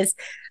happened is,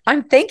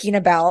 I'm thinking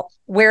about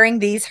wearing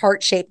these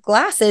heart-shaped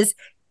glasses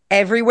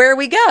everywhere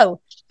we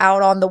go,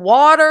 out on the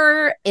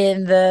water,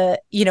 in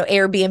the,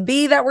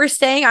 Airbnb that we're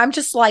staying. I'm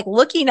just like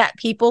looking at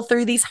people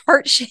through these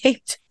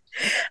heart-shaped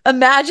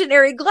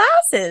imaginary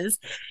glasses.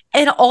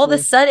 And all of a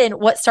sudden,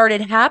 what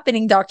started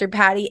happening, Dr.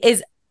 Patty,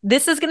 is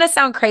this is going to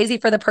sound crazy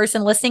for the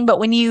person listening, but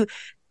when you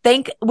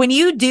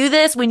do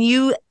this, when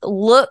you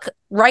look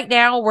right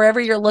now,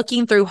 wherever you're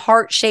looking through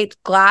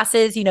heart-shaped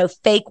glasses,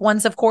 fake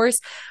ones, of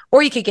course,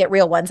 or you could get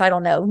real ones. I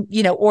don't know,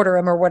 order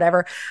them or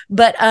whatever.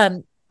 But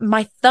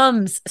my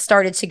thumbs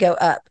started to go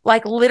up.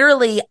 Like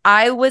literally,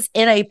 I was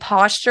in a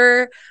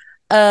posture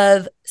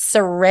of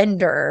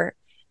surrender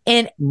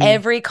in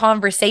every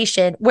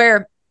conversation,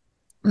 where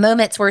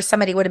moments where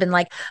somebody would have been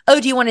like, oh,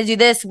 do you want to do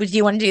this? Do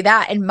you want to do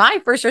that? And my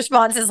first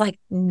response is like,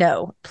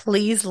 no,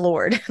 please,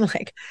 Lord.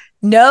 Like,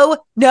 no,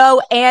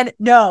 and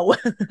no.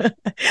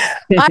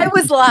 I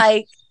was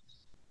like,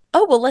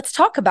 oh, well, let's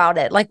talk about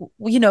it. Like,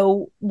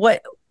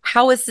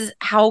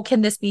 how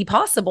can this be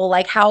possible?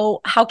 Like, how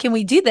can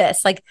we do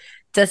this? Like,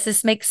 does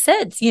this make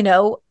sense?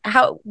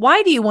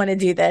 Why do you want to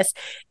do this?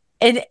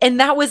 And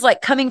that was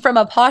like coming from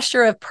a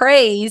posture of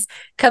praise,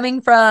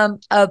 coming from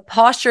a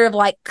posture of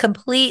like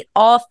complete,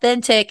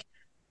 authentic,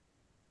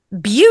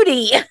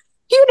 beauty,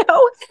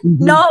 Mhm.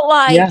 not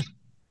like Yeah.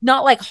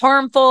 not like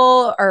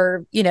harmful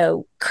or,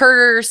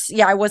 curse.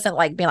 Yeah, I wasn't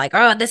like being like,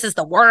 oh, this is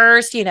the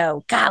worst,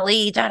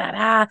 golly, da da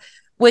da.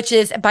 Which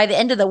is by the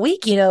end of the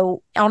week,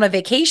 on a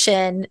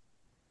vacation,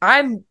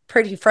 I'm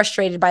pretty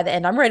frustrated by the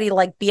end. I'm ready to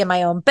like be in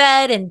my own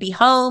bed and be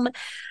home.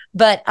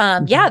 But yeah,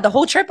 Mhm. the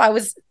whole trip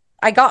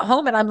I got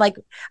home and I'm like,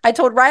 I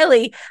told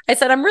Riley, I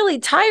said, I'm really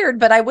tired,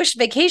 but I wish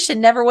vacation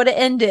never would have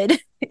ended.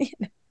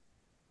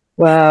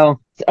 Wow.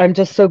 I'm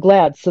just so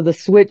glad. So the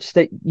switch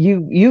that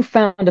you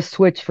found a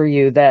switch for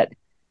you that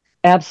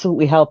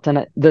absolutely helped.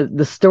 And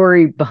the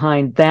story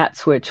behind that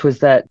switch was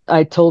that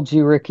I told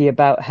you, Ricki,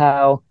 about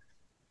how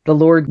the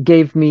Lord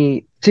gave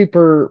me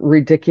super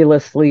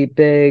ridiculously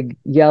big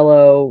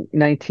yellow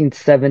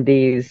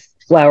 1970s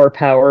flower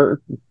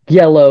power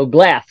yellow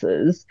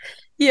glasses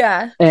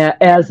Yeah.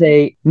 as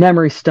a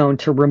memory stone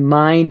to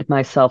remind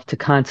myself to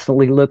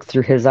constantly look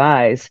through his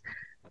eyes.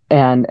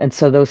 And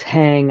so those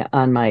hang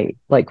on my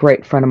like right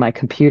in front of my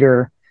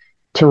computer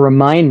to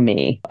remind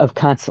me of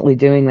constantly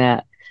doing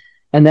that.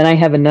 And then I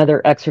have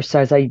another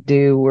exercise I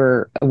do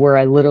where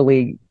I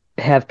literally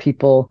have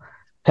people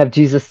have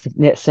Jesus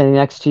standing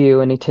next to you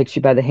and he takes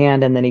you by the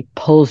hand and then he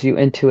pulls you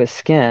into his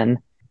skin.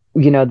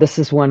 This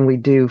is one we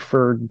do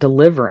for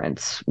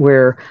deliverance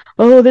where,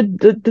 oh,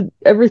 the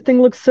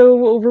everything looks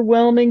so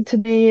overwhelming to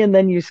me. And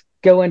then you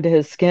go into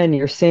his skin,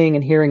 you're seeing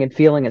and hearing and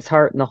feeling his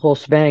heart and the whole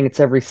shebang.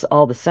 It's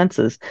all the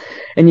senses.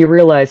 And you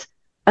realize,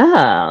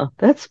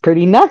 that's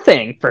pretty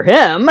nothing for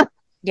him.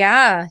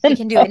 Yeah. He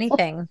can do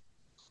anything.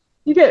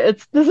 You get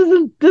this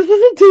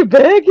isn't too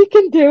big. You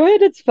can do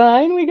it. It's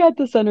fine. We got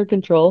this under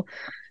control.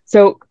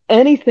 So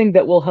anything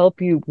that will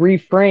help you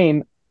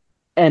reframe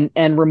and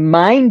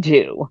remind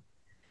you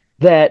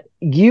that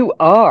you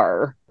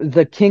are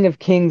the King of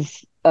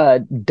Kings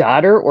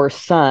daughter or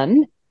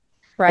son,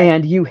 Right.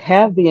 and you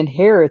have the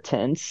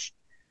inheritance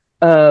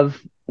of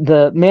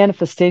the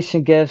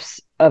manifestation gifts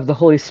of the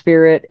Holy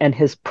Spirit and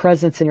his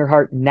presence in your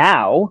heart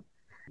now,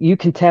 you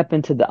can tap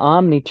into the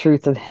omni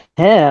truth of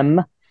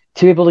him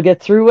to be able to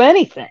get through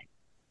anything,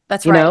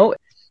 That's you right. know,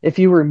 if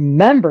you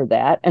remember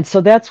that. And so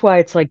that's why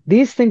it's like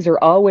these things are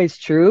always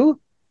true.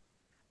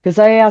 Because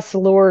I asked the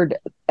Lord,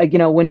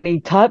 when he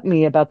taught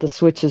me about the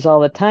switches all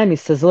the time, he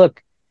says,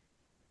 look,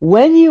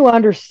 when you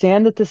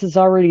understand that this is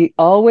already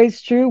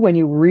always true, when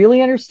you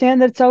really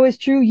understand that it's always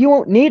true, you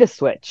won't need a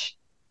switch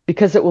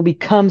because it will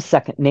become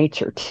second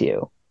nature to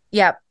you.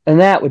 Yep. And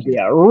that would be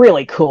a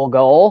really cool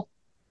goal,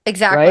 right?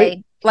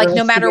 Exactly. For Like no us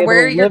to matter be able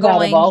where to you're live out of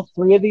going. all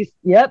three of these.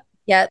 Yep.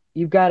 Yep.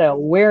 You've got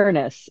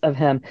awareness of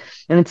him.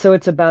 And so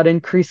it's about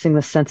increasing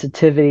the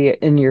sensitivity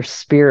in your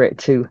spirit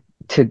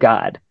to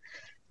God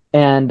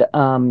and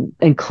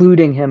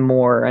including him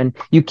more. And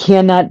you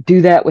cannot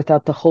do that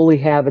without the holy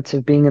habits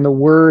of being in the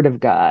Word of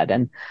God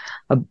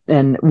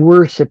and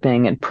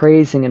worshiping and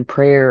praising and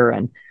prayer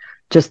and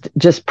just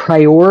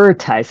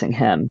prioritizing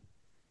him,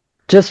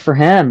 just for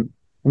him,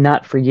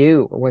 not for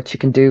you or what you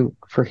can do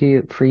for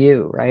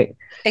you, right?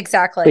 But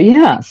Exactly.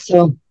 yeah,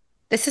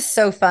 This is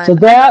so so fun.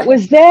 that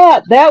was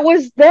that. That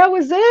was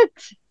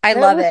it. I That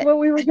love was it. what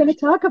we were going to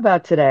talk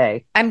about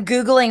today. I'm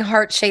Googling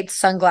heart-shaped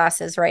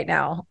sunglasses right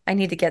now. I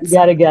need to get You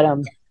got to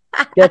some.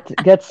 get them.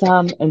 Get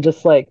some and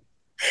just like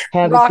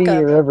have it Rock be them.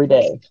 your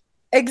everyday.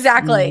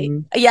 Exactly. Hmm.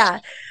 Yeah.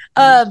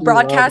 Love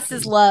Broadcast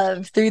is them.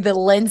 love through the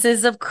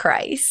lenses of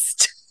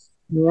Christ.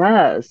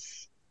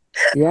 Yes.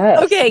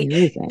 Yes. Okay.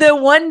 Amazing. The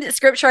one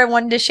scripture I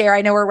wanted to share,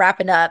 I know we're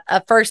wrapping up,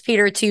 1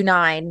 Peter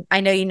 2:9. I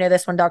know you know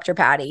this one, Dr.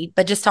 Patty,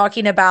 but just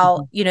talking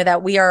about,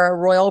 that we are a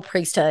royal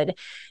priesthood.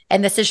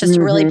 And this is just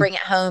to really Hmm. bring it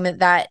home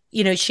that,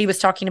 she was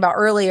talking about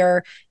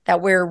earlier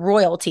that we're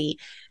royalty.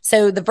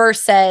 So the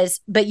verse says,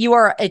 but you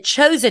are a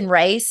chosen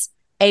race,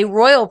 a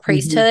royal Hmm.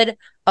 priesthood,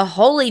 a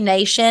holy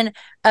nation,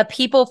 a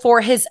people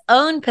for his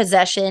own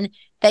possession,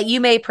 that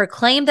you may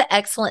proclaim the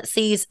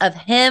excellencies of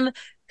him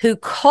who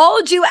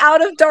called you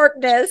out of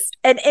darkness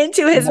and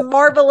into his Yep.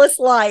 marvelous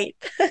light.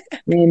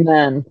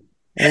 Amen.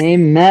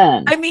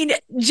 Amen. I mean,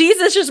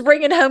 Jesus just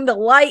bringing home the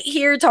light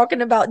here,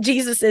 talking about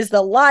Jesus is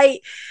the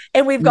light.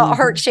 And we've got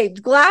heart Hmm.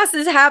 shaped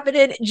glasses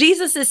happening.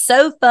 Jesus is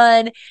so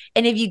fun.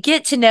 And if you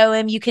get to know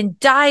him, you can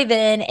dive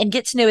in and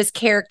get to know his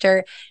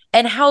character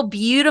and how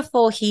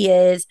beautiful he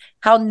is,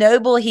 how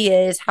noble he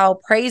is, how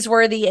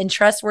praiseworthy and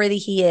trustworthy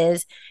he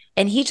is.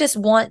 And he just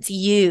wants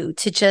you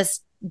to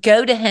just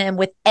go to him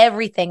with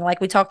everything, like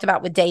we talked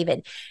about with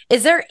David.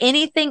 Is there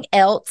anything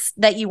else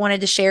that you wanted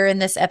to share in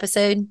this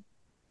episode?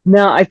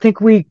 No, I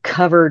think we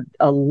covered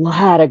a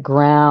lot of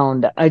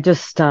ground. I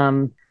just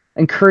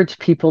encourage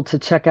people to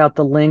check out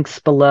the links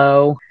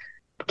below.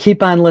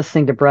 Keep on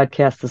listening to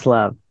Broadcast is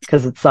Love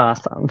because it's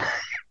awesome.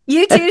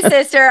 You too,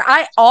 sister.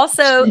 I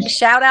also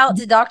shout out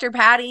to Dr.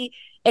 Patty,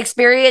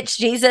 Experience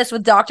Jesus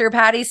with Dr.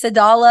 Patty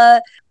Sadala.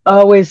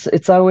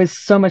 It's always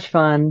so much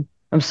fun.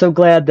 I'm so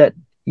glad that,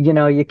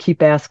 you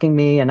keep asking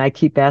me and I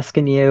keep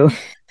asking you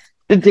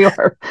to do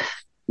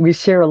we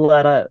share a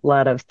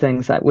lot of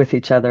things with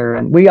each other,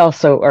 and we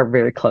also are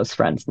very close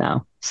friends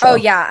now. Oh So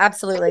yeah,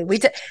 absolutely.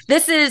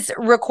 This is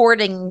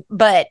recording,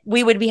 but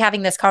we would be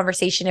having this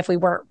conversation if we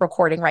weren't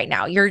recording right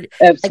now. You're like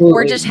we're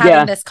absolutely, just having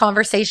yeah. this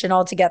conversation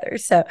all together.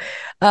 So,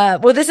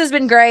 well, this has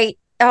been great.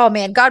 Oh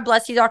man, God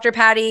bless you, Dr.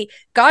 Patty.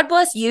 God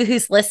bless you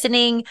who's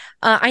listening.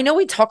 I know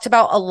we talked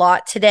about a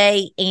lot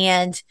today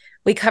and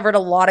we covered a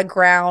lot of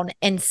ground.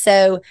 And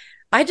so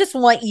I just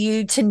want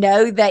you to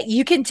know that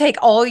you can take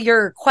all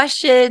your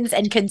questions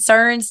and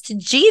concerns to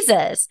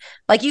Jesus.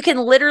 Like you can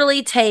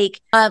literally take,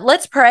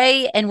 let's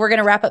pray and we're going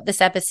to wrap up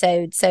this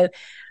episode. So,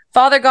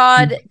 Father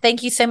God,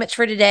 thank you so much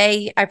for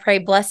today. I pray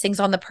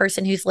blessings on the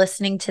person who's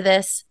listening to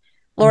this.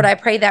 Lord, I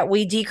pray that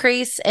we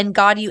decrease and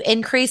God, you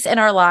increase in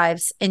our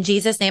lives. In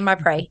Jesus' name I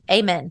pray.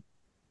 Amen.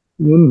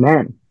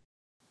 Amen.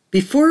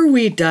 Before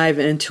we dive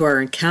into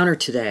our encounter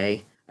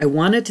today, I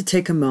wanted to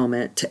take a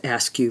moment to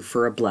ask you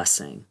for a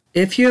blessing.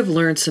 If you have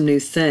learned some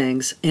new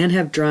things and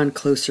have drawn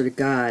closer to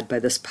God by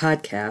this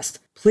podcast,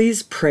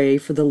 please pray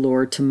for the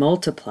Lord to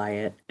multiply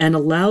it and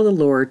allow the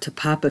Lord to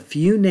pop a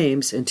few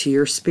names into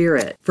your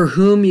spirit for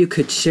whom you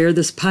could share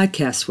this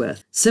podcast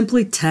with.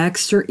 Simply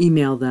text or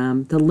email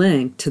them the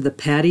link to the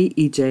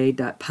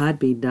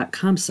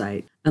pattyej.podbean.com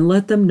site and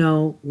let them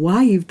know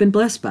why you've been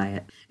blessed by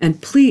it.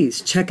 And please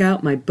check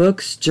out my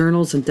books,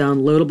 journals, and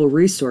downloadable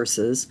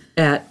resources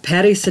at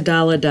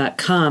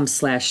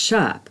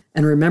pattysadala.com/shop.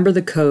 And remember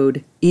the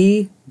code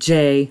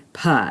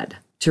EJPOD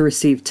to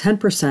receive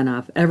 10%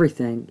 off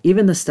everything,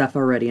 even the stuff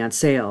already on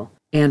sale.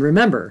 And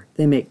remember,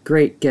 they make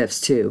great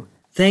gifts too.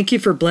 Thank you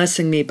for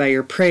blessing me by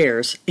your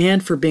prayers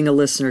and for being a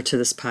listener to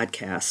this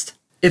podcast.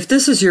 If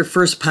this is your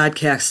first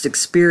podcast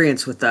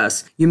experience with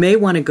us, you may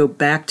want to go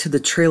back to the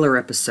trailer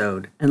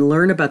episode and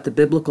learn about the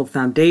biblical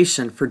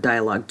foundation for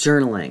dialogue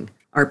journaling,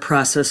 our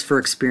process for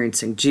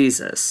experiencing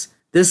Jesus.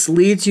 This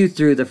leads you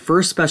through the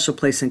first special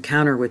place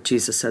encounter with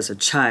Jesus as a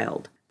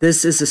child.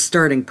 This is a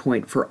starting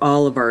point for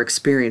all of our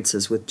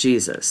experiences with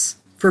Jesus.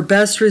 For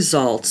best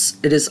results,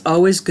 it is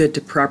always good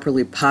to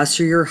properly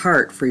posture your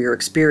heart for your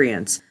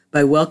experience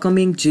by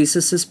welcoming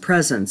Jesus'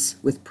 presence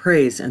with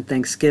praise and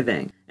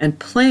thanksgiving, and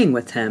playing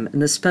with him in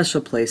the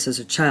special place as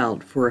a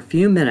child for a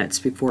few minutes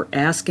before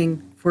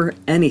asking for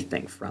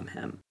anything from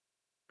him.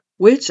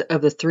 Which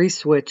of the three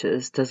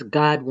switches does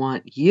God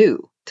want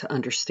you to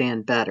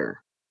understand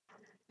better?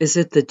 Is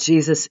it the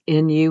Jesus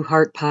in you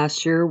heart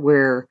posture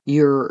where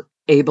you're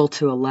able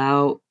to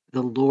allow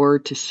the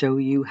Lord to show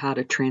you how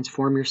to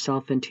transform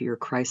yourself into your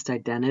Christ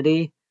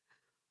identity?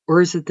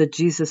 Or is it the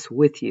Jesus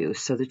with you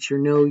so that you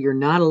know you're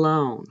not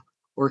alone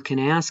or can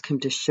ask him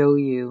to show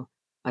you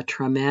a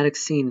traumatic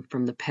scene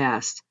from the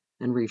past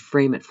and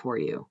reframe it for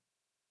you?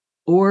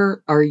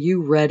 Or are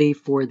you ready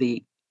for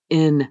the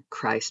in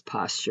Christ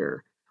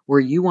posture where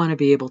you want to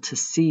be able to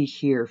see,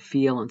 hear,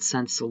 feel, and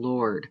sense the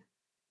Lord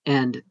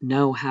and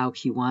know how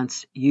he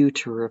wants you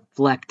to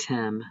reflect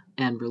him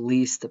and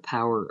release the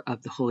power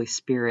of the Holy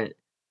Spirit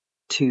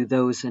to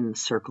those in the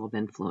circle of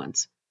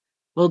influence?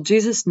 Well,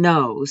 Jesus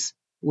knows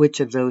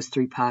which of those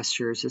three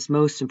postures is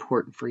most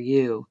important for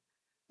you.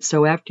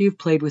 So after you've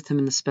played with him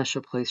in the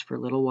special place for a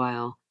little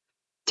while,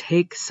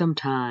 take some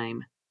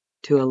time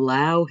to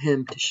allow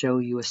him to show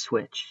you a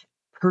switch,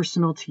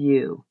 personal to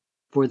you,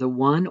 for the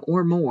one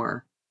or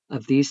more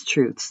of these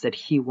truths that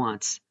he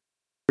wants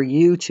for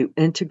you to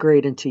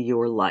integrate into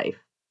your life.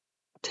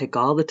 Take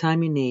all the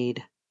time you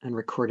need and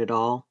record it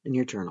all in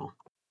your journal.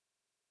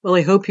 Well,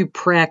 I hope you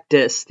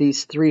practice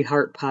these three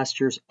heart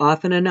postures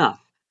often enough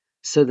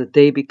so that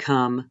they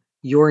become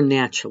your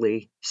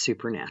naturally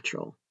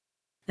supernatural.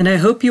 And I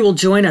hope you will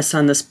join us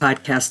on this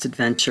podcast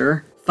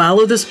adventure.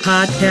 Follow this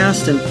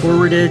podcast and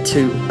forward it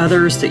to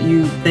others that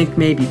you think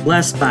may be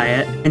blessed by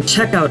it. And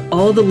check out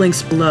all the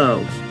links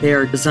below. They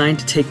are designed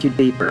to take you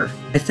deeper.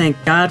 I thank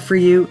God for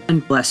you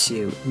and bless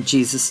you in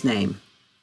Jesus' name.